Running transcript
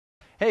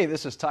Hey,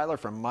 this is Tyler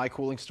from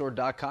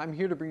MyCoolingStore.com,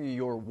 here to bring you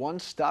your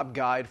one-stop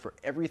guide for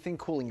everything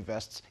cooling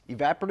vests,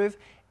 evaporative,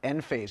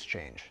 and phase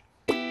change.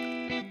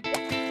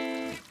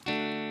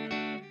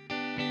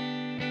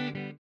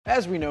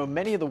 As we know,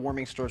 many of the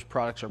Warming Store's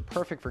products are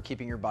perfect for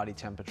keeping your body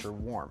temperature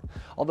warm.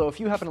 Although if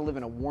you happen to live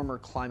in a warmer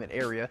climate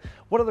area,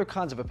 what other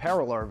kinds of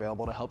apparel are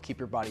available to help keep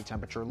your body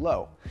temperature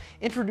low?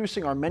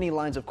 Introducing our many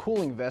lines of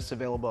cooling vests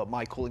available at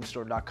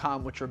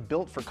MyCoolingStore.com, which are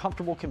built for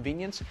comfortable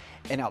convenience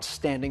and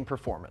outstanding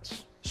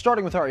performance.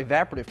 Starting with our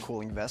evaporative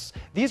cooling vests,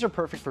 these are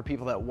perfect for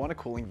people that want a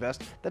cooling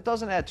vest that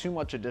doesn't add too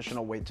much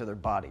additional weight to their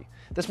body.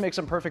 This makes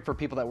them perfect for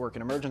people that work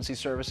in emergency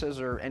services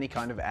or any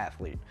kind of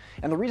athlete.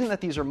 And the reason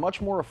that these are much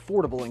more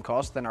affordable in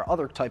cost than our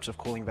other types of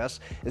cooling vests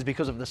is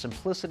because of the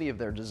simplicity of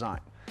their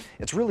design.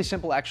 It's really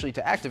simple actually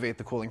to activate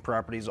the cooling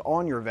properties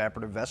on your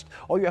evaporative vest.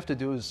 All you have to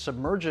do is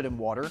submerge it in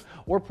water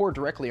or pour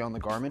directly on the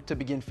garment to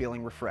begin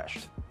feeling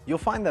refreshed. You'll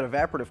find that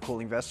evaporative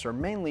cooling vests are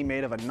mainly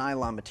made of a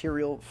nylon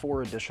material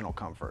for additional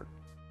comfort.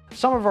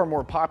 Some of our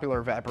more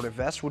popular evaporative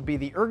vests would be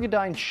the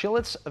Ergodyne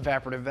Chillets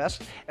evaporative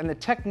vest and the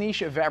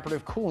Techniche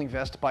evaporative cooling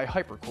vest by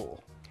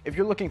Hypercool. If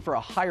you're looking for a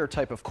higher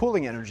type of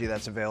cooling energy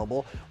that's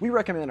available, we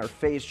recommend our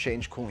phase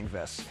change cooling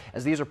vests,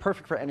 as these are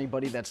perfect for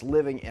anybody that's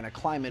living in a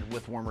climate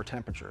with warmer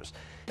temperatures.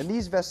 And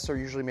these vests are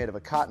usually made of a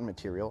cotton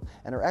material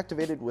and are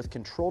activated with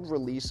controlled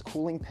release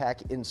cooling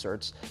pack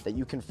inserts that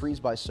you can freeze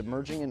by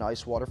submerging in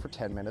ice water for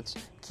 10 minutes,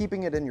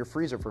 keeping it in your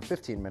freezer for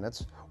 15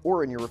 minutes,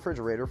 or in your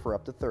refrigerator for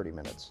up to 30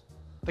 minutes.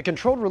 The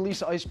controlled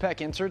release ice pack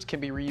inserts can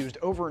be reused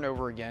over and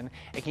over again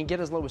and can get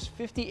as low as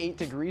 58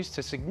 degrees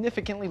to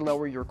significantly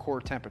lower your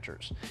core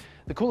temperatures.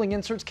 The cooling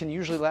inserts can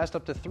usually last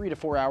up to 3 to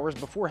 4 hours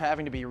before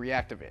having to be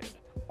reactivated.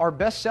 Our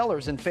best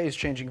sellers in phase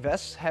changing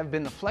vests have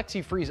been the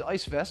Flexi Freeze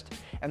Ice Vest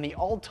and the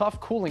All Tough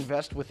Cooling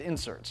Vest with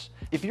inserts.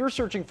 If you're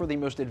searching for the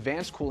most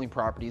advanced cooling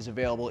properties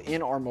available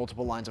in our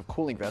multiple lines of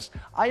cooling vests,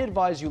 I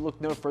advise you look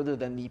no further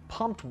than the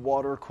Pumped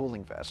Water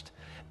Cooling Vest.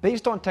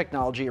 Based on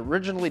technology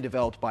originally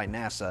developed by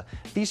NASA,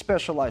 these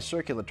specialized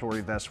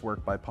circulatory vests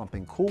work by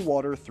pumping cool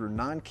water through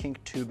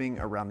non-kink tubing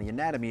around the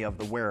anatomy of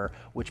the wearer,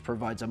 which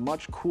provides a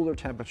much cooler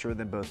temperature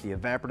than both the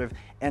evaporative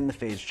and the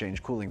phase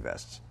change cooling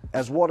vests.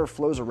 As water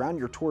flows around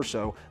your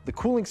torso, the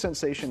cooling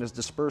sensation is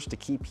dispersed to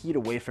keep heat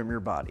away from your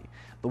body.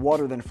 The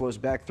water then flows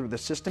back through the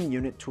system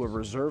unit to a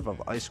reserve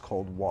of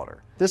ice-cold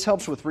water. This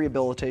helps with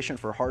rehabilitation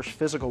for harsh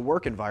physical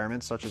work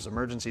environments such as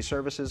emergency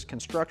services,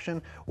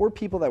 construction, or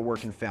people that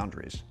work in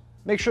foundries.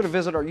 Make sure to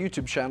visit our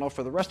YouTube channel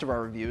for the rest of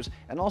our reviews,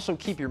 and also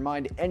keep your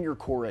mind and your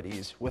core at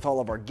ease with all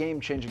of our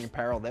game-changing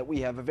apparel that we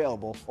have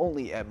available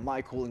only at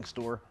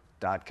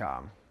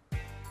MyCoolingStore.com.